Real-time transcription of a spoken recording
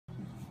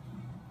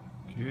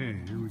Okay,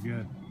 here we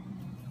got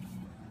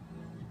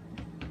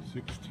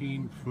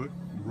 16-foot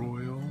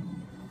Royal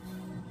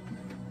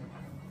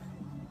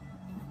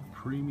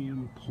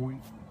Premium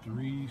Point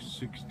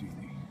 360.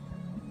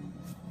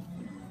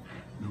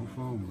 No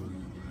foam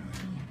booth.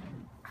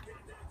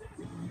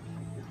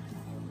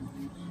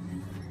 We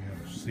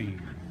have a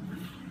seam.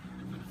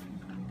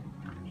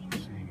 There's the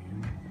seam.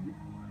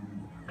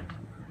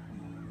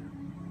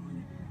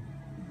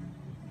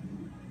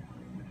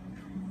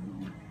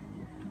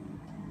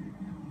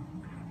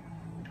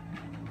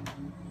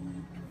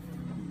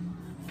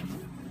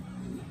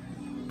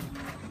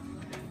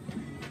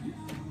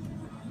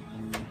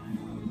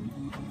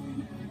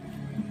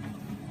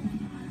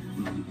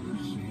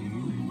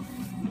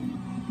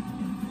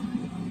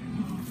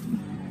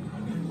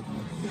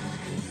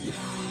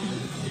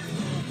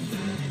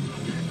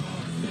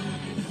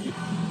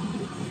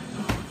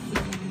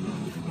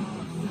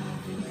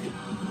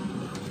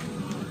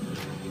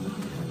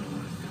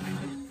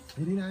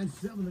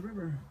 $89.7 the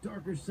river,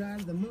 darker side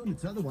of the moon.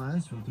 It's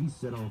otherwise from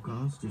Peace at all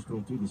costs. Just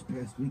rolled through this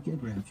past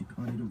weekend. Perhaps you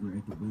caught it over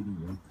at the waiting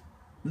room.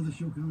 Another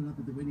show coming up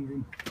at the waiting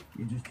room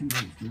in just 2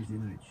 days. Thursday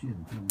night,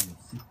 Shin coming with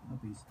 6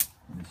 puppies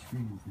and a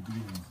screening for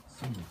Dion's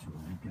single tour.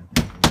 We've got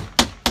that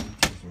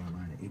for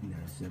online at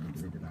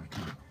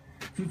 89.7theriver.com.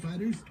 Foo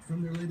Fighters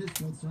from their latest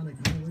called Sonic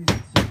Highways. We'll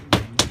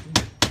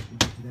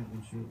get to that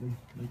one shortly.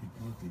 Lincoln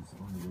Park is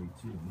on the way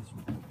too. And this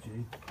one, Pope J,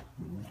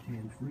 the left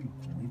hand free.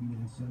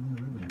 89.7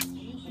 the river.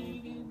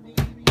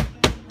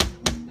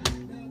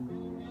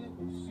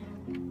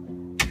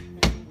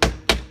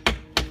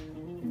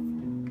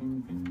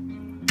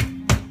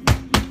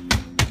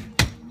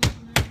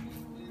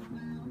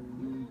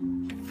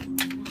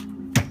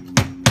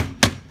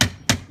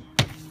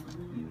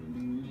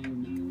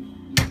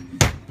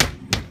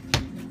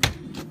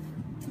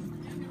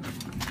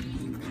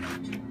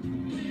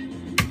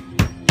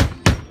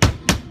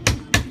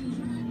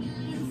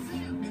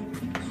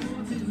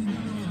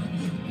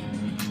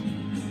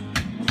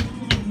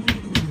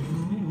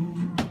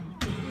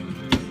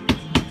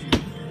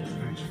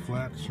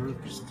 Flat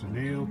surface to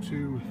nail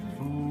to with the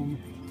foam.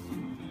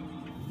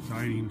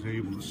 Siding's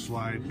able to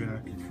slide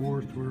back and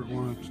forth where it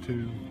wants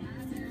to.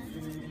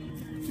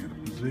 Got a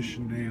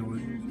position nail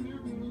it.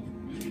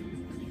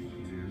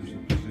 There's the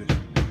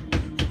position.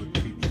 That's what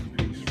keeps the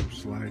piece from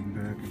sliding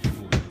back and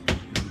forth.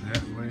 Go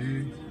that way,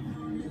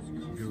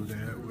 go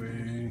that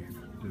way,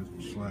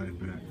 doesn't slide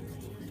back.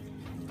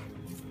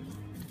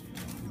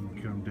 And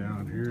you come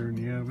down here and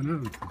you have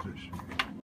another position.